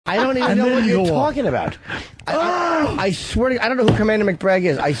I don't even know what you're talking about. I swear to God, I don't know who Commander McBride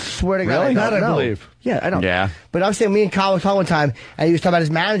is. I swear to God. Really? I don't know. believe. Yeah, I don't. Yeah. But I was saying, me and Colin was talking one time, and he was talking about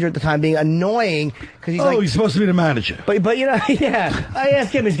his manager at the time being annoying because he's he's supposed to be the manager. But you know, yeah. I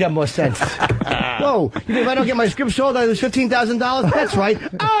asked him, he's got more sense. Whoa, you think if I don't get my script sold, I lose $15,000? That's right.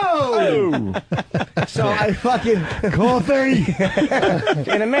 Oh! So I fucking... Coffee?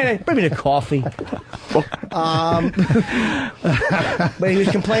 In a minute, bring me the coffee. But he was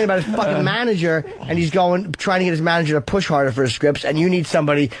complaining about his fucking manager, and he's trying to get his manager to push harder for his scripts, and you need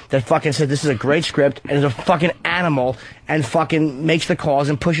somebody that fucking said this is a great script, and is a fucking animal, and fucking makes the calls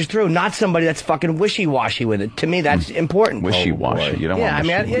and pushes through. Not somebody that's fucking wishy-washy with it. To me, that's important. Wishy-washy. You don't want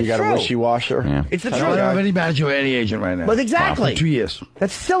it's You got true. a wishy-washer? Yeah. It's the I truth. don't have any manager or any agent right now. Well, exactly. For 2 years.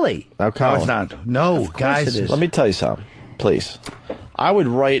 That's silly. Now, No, Colin, it's not. No, guys. it is. let me tell you something, please. I would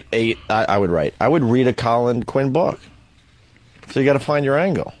read a Colin Quinn book. So you got to find your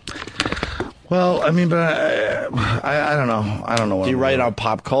angle. Well, I mean, but I don't know. I don't know what. Do you write on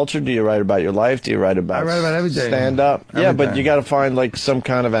pop culture? Do you write about your life? Do you write about? I write about everything. Stand up. Yeah, but Everything. you got to find like some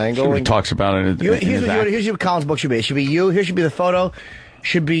kind of angle. He talks about it. Here's what Colin's book should be. It should be you. Here should be the photo.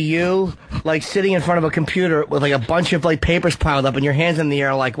 Should be you, like, sitting in front of a computer with, like, a bunch of, like, papers piled up and your hands in the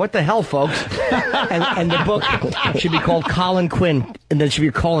air, like, what the hell, folks? and the book should be called Colin Quinn, and then should be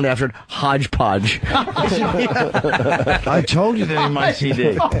calling after it Hodge Podge. I told you that in my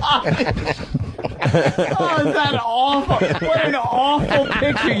CD. Oh, is that awful? What an awful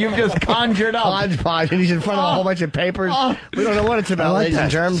picture you've just conjured up. Hodge Podge, and he's in front of a whole bunch of papers. We don't know what it's about, ladies and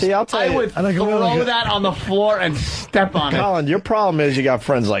germs. See, I'll tell you. I would throw that on the floor and step on it. Colin, your problem is you got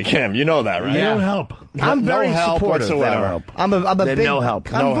friends like him. You know that, right? They don't help. I'm very no help supportive. whatsoever. I'm a They're big... no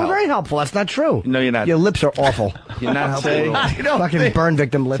help. I'm No help. very helpful. That's not true. No, you're not. Your lips are awful. You're not helping. See? Fucking burn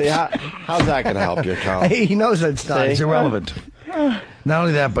victim lips. See, how's that going to help you, Colin? He knows it's not. It's irrelevant. Not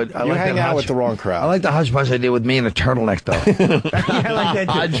only that, but I You like hang that out with the wrong crowd. I like the Hodge Podge idea with me in a turtleneck, though. I like that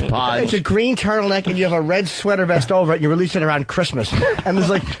too. Hodge Podge. It's a green turtleneck, and you have a red sweater vest over it, and you release it around Christmas. And there's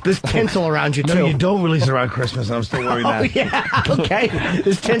like this tinsel around you, too. No, you don't release it around Christmas, and I'm still worried Oh, that. yeah, okay.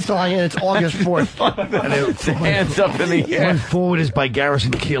 There's tinsel on you, and it's August 4th. And Hands up in the air. Went forward is by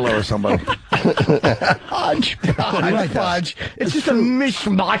Garrison Keillor or somebody. Hodge Podge. It's just a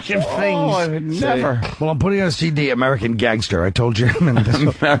mishmash of things. Oh, I would never. Well, I'm putting on a CD, American Gangster. I told you.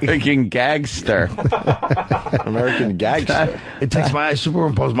 American Gangster. American Gangster. It takes I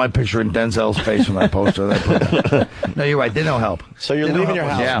superimpose my picture in Denzel's face from that poster. No, you're right. They don't help. So you're They don't leaving your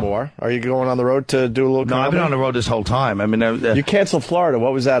help house us. Yeah. more. Are you going on the road to do a little No, I've comedy? been on the road this whole time. I mean, You canceled Florida.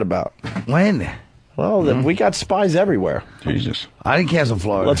 What was that about? when? Well, we got spies everywhere. Jesus. I didn't cancel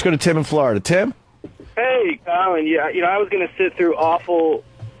Florida. Let's go to Tim in Florida. Tim? Hey, Colin. Yeah, I was going to sit through awful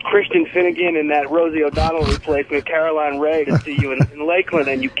Christian Finnegan and that Rosie O'Donnell replacement, Caroline Ray, to see you in Lakeland,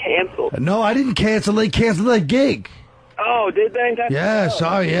 and you canceled. No, I didn't cancel. They canceled that gig. Oh, did they? Yeah,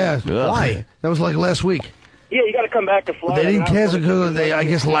 sorry, yeah. Why? That was like last week. Yeah, you got to come back to Florida. They didn't cancel because I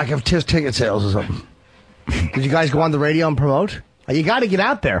guess, lack of ticket sales or something. Did you guys go on the radio and promote? You got to get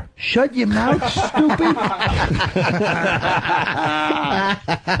out there. Shut your mouth, stupid.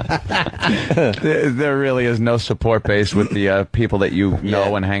 There really is no support base with the people that you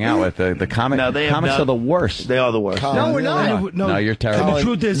know and hang out with. The comics are the worst. They are the worst. No, we're not. No, you're terrible. The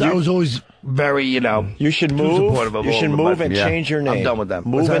truth is, I was always very, You should too move. supportive of You all should of move them. and Yeah. change your name. I'm done with them.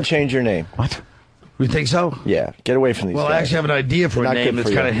 Move What's and that? change your name. What? You think so? Yeah, get away from these Well, guys. I actually have an idea for They're a not name good that's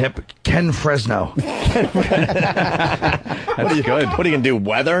for kind of you. hip. Ken Fresno. That's good. What are you going to do,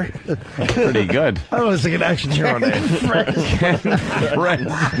 weather? Pretty good. I don't know, it's like an action hero name.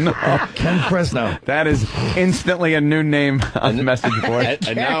 Fresno. Ken Fresno. That is instantly a new name on the message board.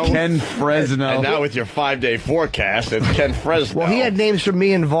 And now- Ken Fresno. And now with your 5-day forecast, it's Ken Fresno. Well, he had names for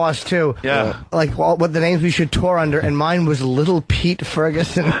me and Voss, too. Yeah. Like, what the names we should tour under, and mine was Little Pete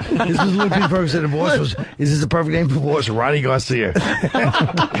Ferguson. This was Little Pete Ferguson. And voice was, is this the perfect name for voice? Ronnie Garcia.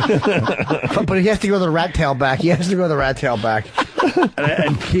 But he has to go the rat tail back. He has to go the rat tail back.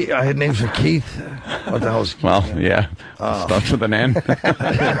 And Keith, I had names for Keith. What the hell's Keith? Well, yeah. Starts with an N.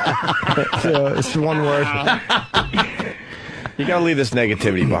 It's one word. You got to leave this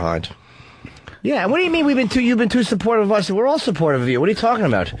negativity behind. Yeah, what do you mean you've been too supportive of us? We're all supportive of you. What are you talking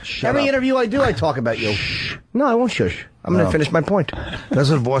about? Every up. interview I do, I talk about you. No, I won't shush. I'm going to finish my point. That's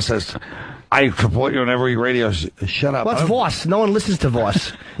what voice says. I support you on every radio. Shut up. What's Voss? No one listens to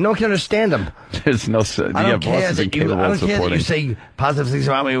Voss. No one can understand him. There's no. I don't care that you say positive things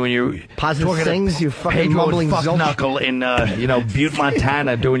about me when you positive things. You fucking mumbling fuck knuckle in Butte,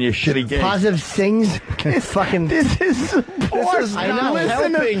 Montana, doing your shitty game. Positive things. Fucking. This is not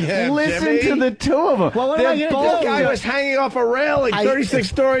helping him. Listen to the two of them. Well, what am I gonna do? This guy was hanging off a railing 36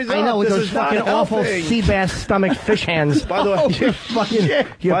 stories up. I know, with this those fucking awful sea bass stomach fish hands. By the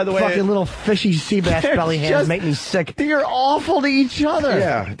way, fucking little fishy sea bass belly hands make me sick. They're awful to each other.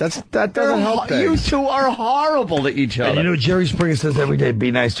 Yeah, that doesn't help things. You two are horrible to each other. And Jerry Springer says every day, be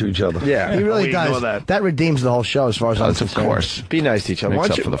nice to each other. Yeah, he really does. That redeems the whole show as far as I'm concerned. Of course. Be nice to each other.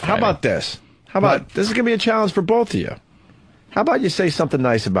 How about this? This is going to be a challenge for both of you. How about you say something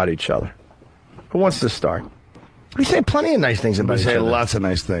nice about each other? Who wants to start? We say plenty of nice things about each other. We say lots of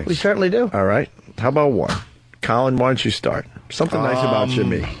nice things. We certainly do. All right. How about one? Colin, why don't you start? Something nice about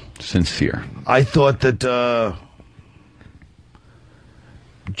Jimmy. Sincere. I thought that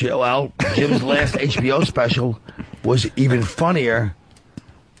Jim's last HBO special was even funnier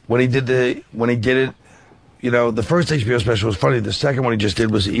when he did it. The first HBO special was funny. The second one he just did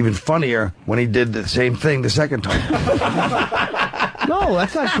was even funnier when he did the same thing the second time. No,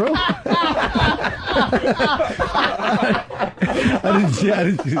 that's not true. I didn't see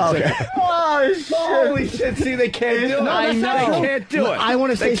it. Okay. Oh, shit. Holy shit. See, they can't do it. No, I know. They can't do it. I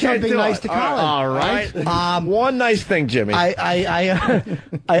want to say something nice to Colin. All right. One nice thing, Jimmy.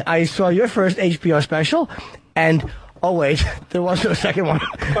 I saw your first HBO special, and... Oh, wait. There was no second one.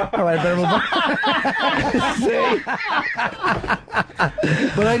 All right, better move on.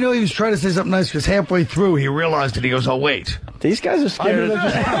 But I know he was trying to say something nice because halfway through he realized it. He goes, oh, wait. These guys are scared.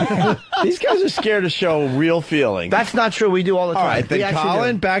 These guys are scared to show real feelings. That's not true. We do all the time. All right, then,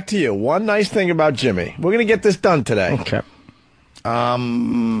 Colin, back to you. One nice thing about Jimmy. We're going to get this done today. Okay.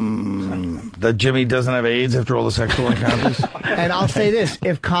 That Jimmy doesn't have AIDS after all the sexual encounters. And I'll say this: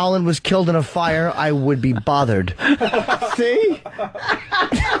 if Colin was killed in a fire, I would be bothered. See?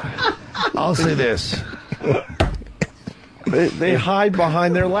 I'll say this. They hide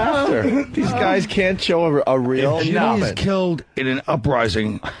behind their laughter. These guys can't show a real. If Jimmy is killed in an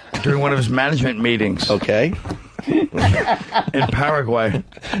uprising during one of his management meetings. Okay. In Paraguay. In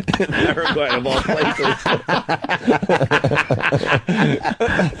Paraguay, of all places.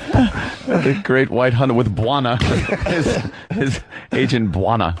 The great white hunter with Buana. his agent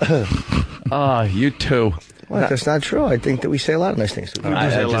Buana. You too. Well, that's not true. I think that we say a lot of nice things.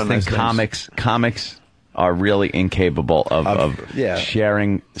 I just think comics are really incapable of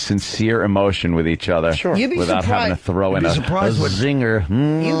sharing sincere emotion with each other without having to throw in a zinger.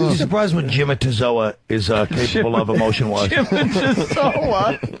 You'd be surprised what Jim Atazoa is capable of emotion-wise. Jim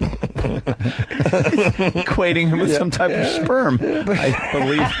Atazoa? Equating him with some type of sperm, I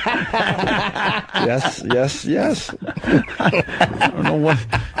believe. Yes. I don't know what...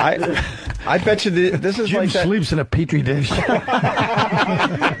 I bet you this is Jim like that. Sleeps in a petri dish.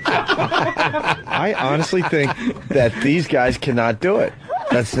 I honestly think that these guys cannot do it.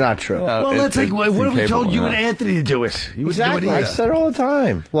 That's not true. Well, that's like, what if we told you and Anthony to do it? You exactly. I said it all the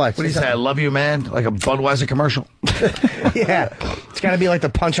time. What do you say? I love you, man? Like a Budweiser commercial? Yeah. It's got to be like the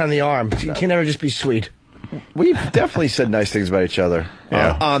punch on the arm. You can never just be sweet. We've definitely said nice things about each other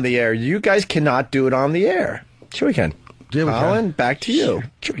on the air. You guys cannot do it on the air. Sure we can. Colin, back to you.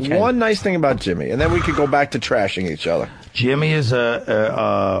 Sure one nice thing about Jimmy, and then we could go back to trashing each other. Jimmy is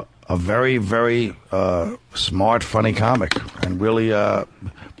a very, very smart, funny comic, and really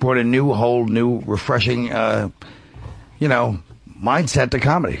brought a whole new, refreshing, mindset to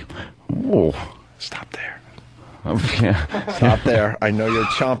comedy. Whoa. Stop there. Yeah. Stop there. I know you're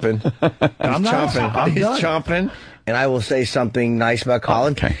chomping. I'm chomping. He's chomping. And I will say something nice about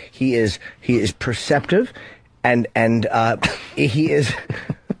Colin. Okay. He is perceptive, and he is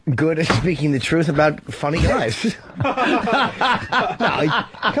good at speaking the truth about funny guys. No,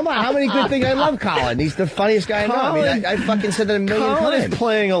 come on, how many good things? I love Colin. He's the funniest guy I know. I mean, I fucking said that a million times. Colin is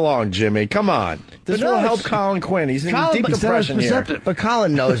playing along, Jimmy. Come on. This will help Colin Quinn. He's in deep depression here. But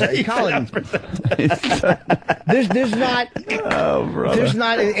Colin knows that. Colin, there's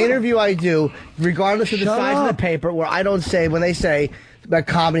not an interview I do, regardless of the size of the paper, where I don't say, when they say about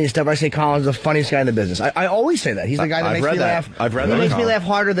comedy and stuff, I say Colin's the funniest guy in the business. I always say that. He's the guy that makes me laugh. I've read that. He makes me laugh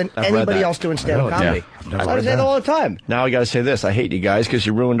harder than anybody else doing stand-up comedy. I say that all the time. Now I got to say this. I hate you guys because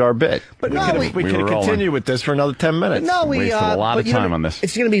you ruined our bit. But we can continue with this for another 10 minutes. No, we wasted a lot of time on this.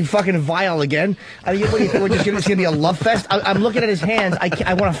 It's going to be fucking vile again. I mean, what do you think? It's going to be a love fest? I'm looking at his hands.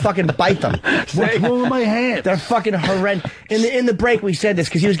 I want to fucking bite them. What's wrong with my hands? They're fucking horrendous. In the break, we said this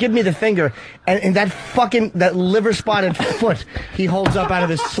because he was giving me the finger, and that liver spotted foot he holds comes up out of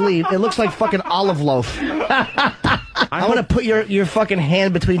his sleeve. It looks like fucking olive loaf. I want to put your fucking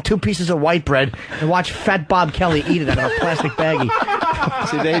hand between two pieces of white bread and watch Fat Bob Kelly eat it out of a plastic baggie.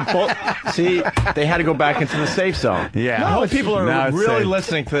 They had to go back into the safe zone. Yeah. No, people are really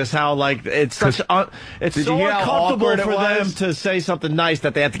listening to this. How like it's such it's so uncomfortable for them to say something nice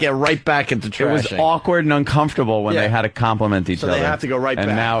that they have to get right back into trashing. It was awkward and uncomfortable when they had to compliment each other. So they have to go right back.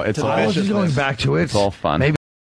 And now it's all going back to it. It's all fun. Maybe